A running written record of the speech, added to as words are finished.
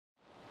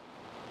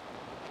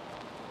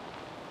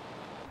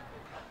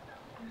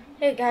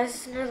Hey guys,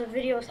 it's another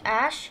video with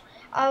Ash.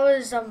 I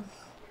was I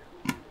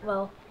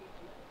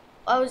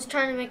was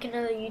trying to make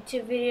another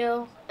YouTube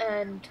video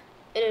and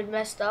it had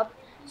messed up,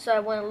 so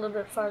I went a little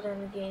bit farther in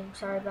the game.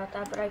 Sorry about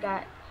that, but I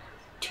got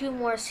 2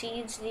 more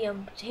seeds, the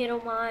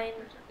potato mine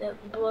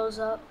that blows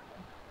up,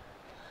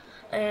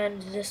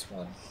 and this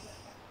one.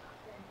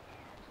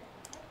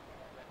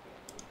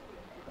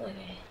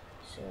 Okay,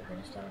 so we're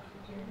gonna start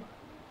from here.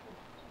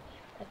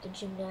 Got the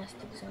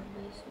gymnastic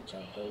zombies, which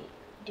I hate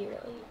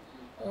dearly.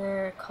 And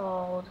they're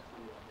called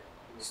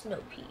snow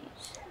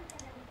peas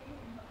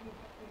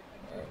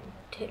and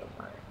potato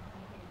mine.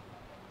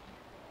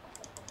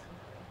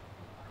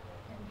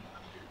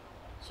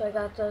 So I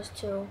got those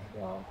two,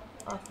 well,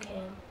 off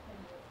cam,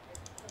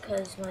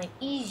 because my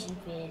easy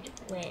vid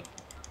went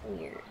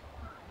weird.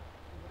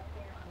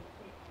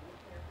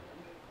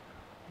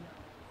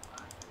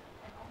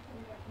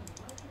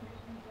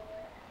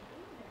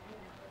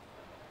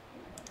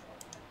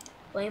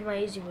 Blame my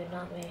easy vid,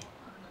 not me.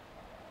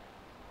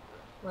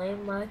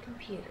 Blame my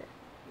computer.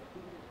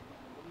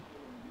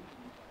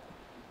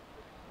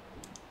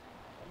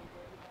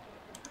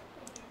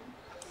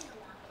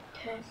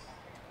 Okay.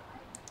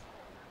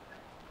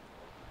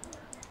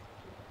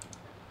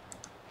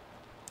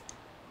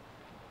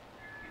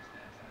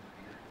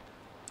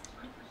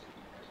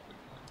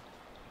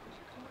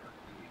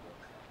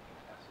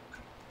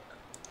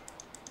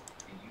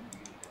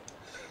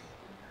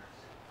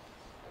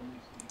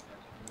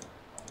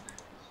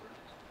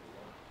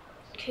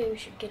 Okay, we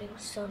should get in the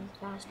sun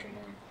faster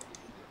now.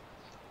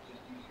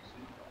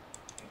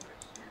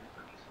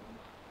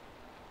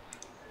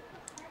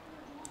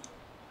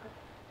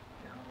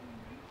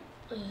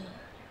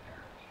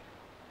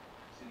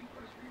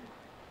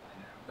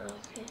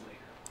 Okay.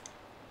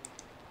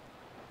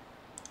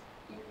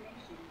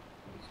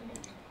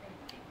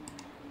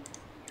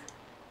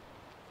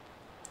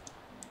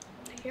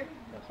 Here?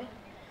 Okay.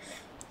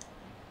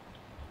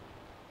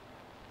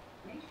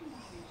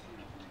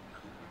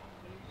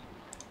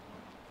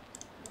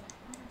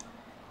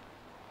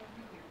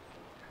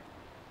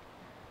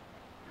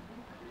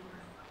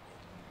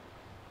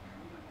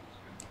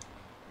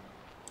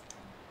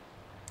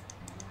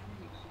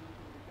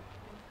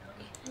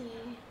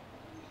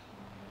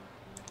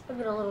 I've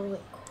been a little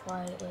bit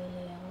quiet lately, I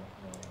don't know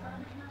why.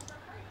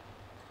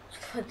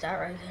 Just put that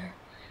right there,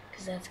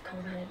 because that's a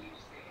cone head.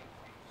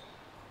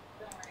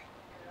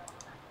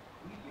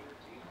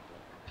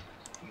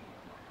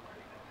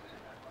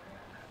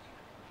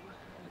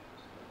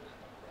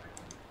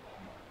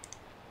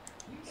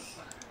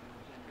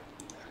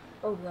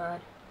 Oh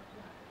god.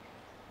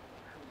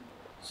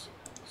 Let's see.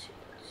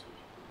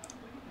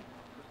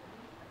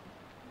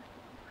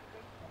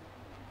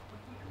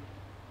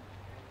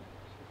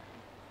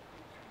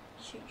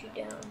 Shoot you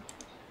down.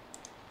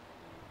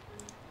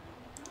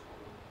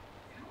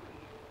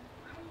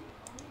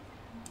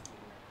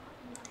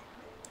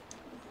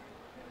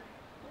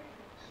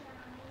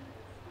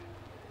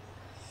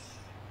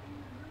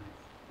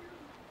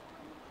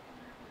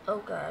 Oh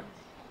god.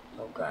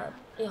 Oh god.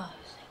 Yeah,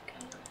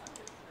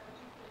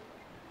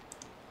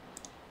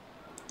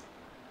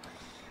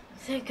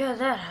 thank God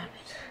that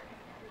happened.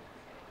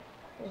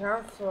 His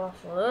arm flew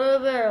off a little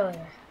bit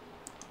earlier.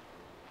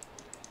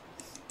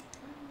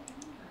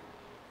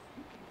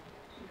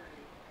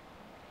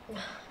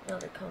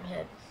 Another cone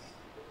head.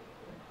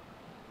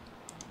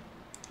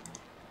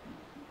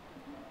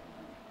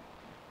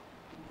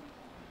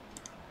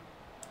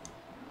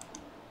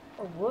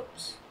 Oh,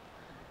 whoops.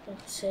 I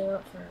have to save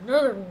up for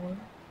another one.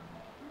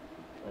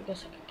 I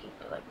guess I could keep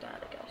it like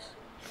that, I guess.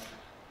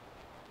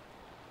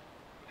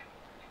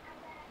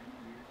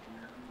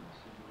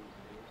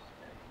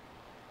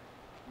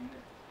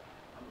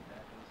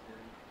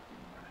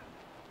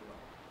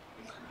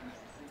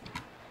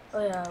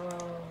 Oh yeah,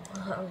 well,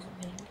 I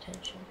wasn't paying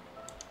attention.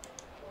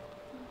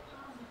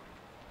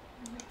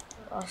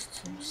 Lost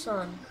some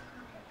sun.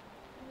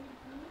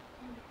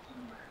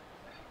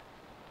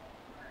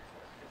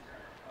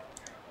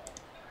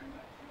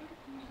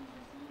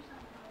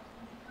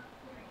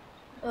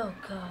 Oh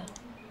god.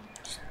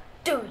 Just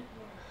do it!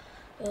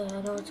 Yeah,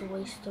 I know it's a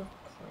waste of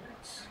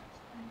points.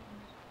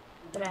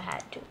 But I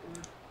had to.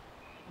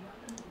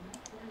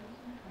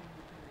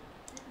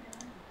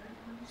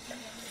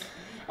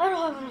 I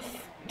don't have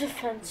enough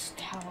defense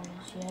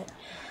towers yet.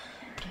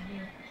 Dang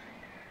it.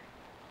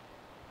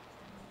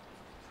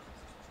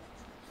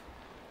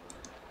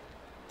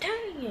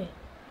 Dang it!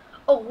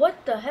 Oh,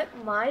 what the heck?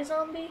 My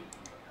zombie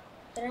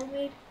that I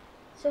made?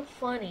 So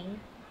funny.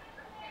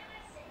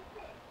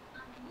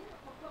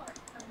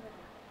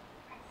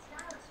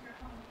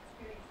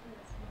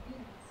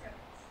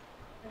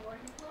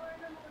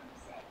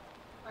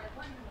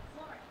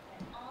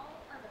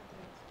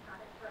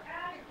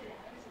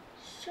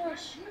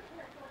 Shush.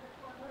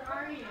 What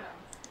are you?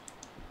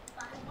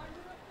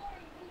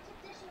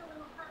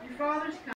 Your father's coming.